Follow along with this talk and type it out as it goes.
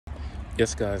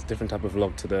Yes guys, different type of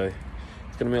vlog today.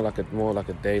 It's gonna be like a more like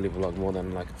a daily vlog more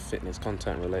than like a fitness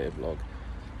content related vlog.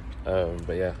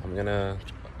 But yeah,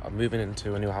 I'm moving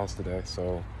into a new house today,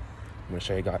 so I'm gonna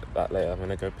show you guys that later. I'm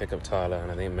gonna go pick up Tyler,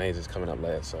 and I think Maze is coming up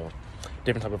later, so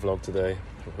different type of vlog today.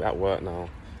 We're at work now,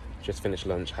 just finished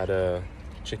lunch, had a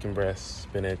chicken breast,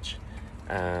 spinach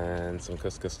and some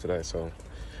couscous today, so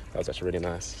that was actually really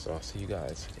nice. So I'll see you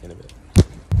guys in a bit.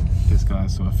 Yes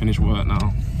guys, so I finished work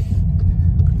now.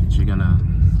 You're gonna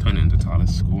turn it into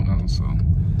Tyler's school now, so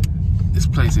this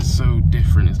place is so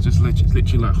different. It's just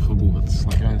literally like Hogwarts,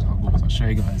 like going to Hogwarts. I'll show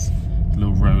you guys the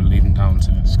little road leading down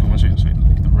to school. I'll show you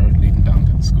the road leading down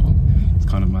to the school. It's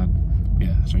kind of mad.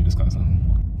 Yeah, I'll show you this guys now.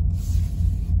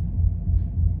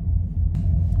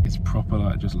 It's proper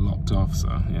like just locked off, so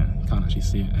yeah, you can't actually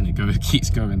see it, and it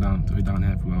keeps going down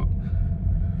here for about,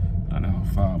 I don't know how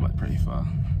far, but pretty far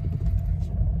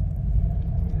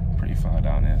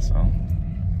down here. So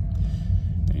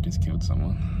they just killed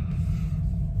someone.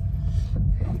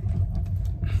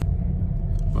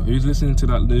 But who's listening to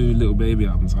that new Little Baby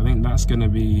album? So I think that's gonna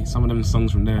be some of them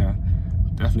songs from there.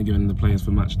 Definitely going to the players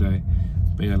for match day.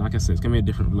 But yeah, like I said, it's gonna be a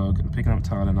different vlog. I'm picking up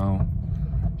Tyler now,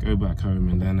 go back home,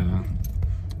 and then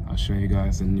I'll show you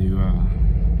guys the new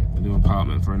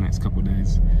apartment for the next couple of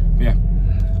days. But yeah,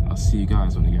 I'll see you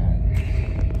guys when I get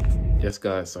home. Yes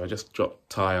guys, so I just dropped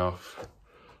Ty off.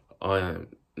 I am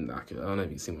knackered. I don't know if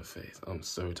you can see my face. I'm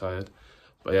so tired.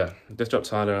 But yeah, just dropped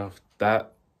Tyler off.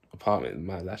 That apartment,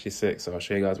 man, it's actually sick. So I'll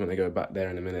show you guys when I go back there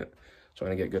in a minute.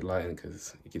 Trying to get good lighting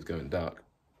because it keeps going dark.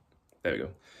 There we go.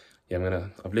 Yeah,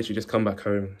 I've literally just come back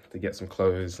home to get some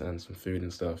clothes and some food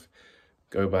and stuff.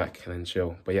 Go back and then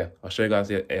chill. But yeah, I'll show you guys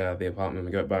the apartment when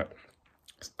we go back.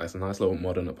 It's a nice little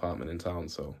modern apartment in town,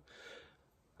 so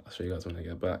I'll show you guys when I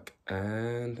get back.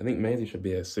 And I think Maisie should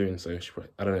be here soon, so I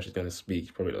don't know if she's going to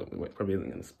speak. Probably isn't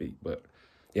going to speak, but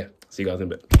yeah, see you guys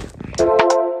in a bit.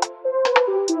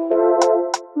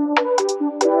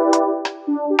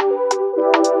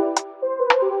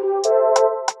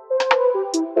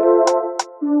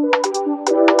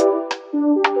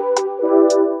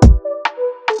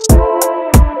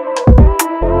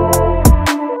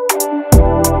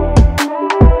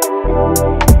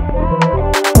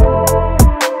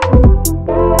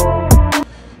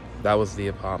 That was the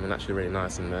apartment, actually really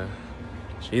nice in there.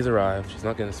 She's arrived. She's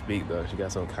not going to speak though. She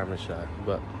gets on camera shy,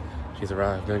 but she's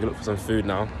arrived. I'm going to go look for some food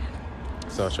now.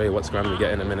 So I'll show you what scram we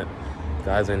get in a minute.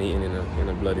 Guys ain't eating in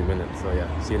a bloody minute. So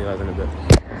yeah, see you guys in a bit.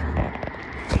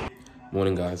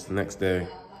 Morning guys, the next day.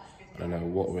 I don't know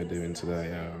what we're doing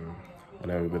today. I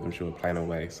know I'm sure we're playing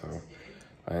away, so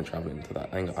I ain't traveling to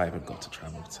that. I haven't got to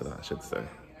travel to that, I should say,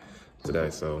 today.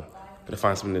 So gonna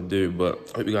find something to do, but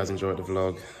I hope you guys enjoyed the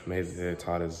vlog. Maybe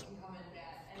Tyler's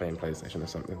playing PlayStation or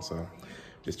something, so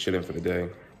just chilling for the day.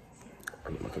 I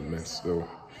look like a mess still,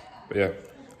 but yeah,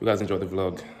 you guys enjoyed the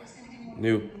vlog.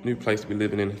 New place to be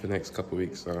living in for the next couple of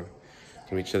weeks, so gonna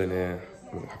be chilling here.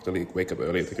 I'll have to wake up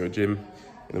early to go to gym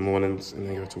in the mornings and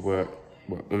then go to work.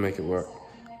 But we'll make it work.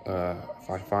 If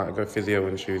I go physio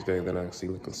on Tuesday, then I see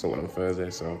the consultant on Thursday.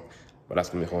 So, but that's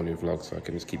gonna be a whole new vlog, so I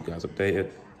can just keep you guys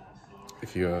updated.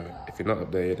 If you're not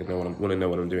updated and want to know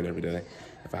what I'm doing every day,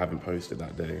 if I haven't posted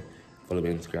that day, follow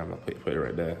me on Instagram. I'll put it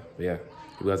right there. But yeah,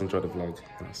 if you guys enjoyed the vlog,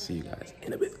 and I'll see you guys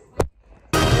in a bit.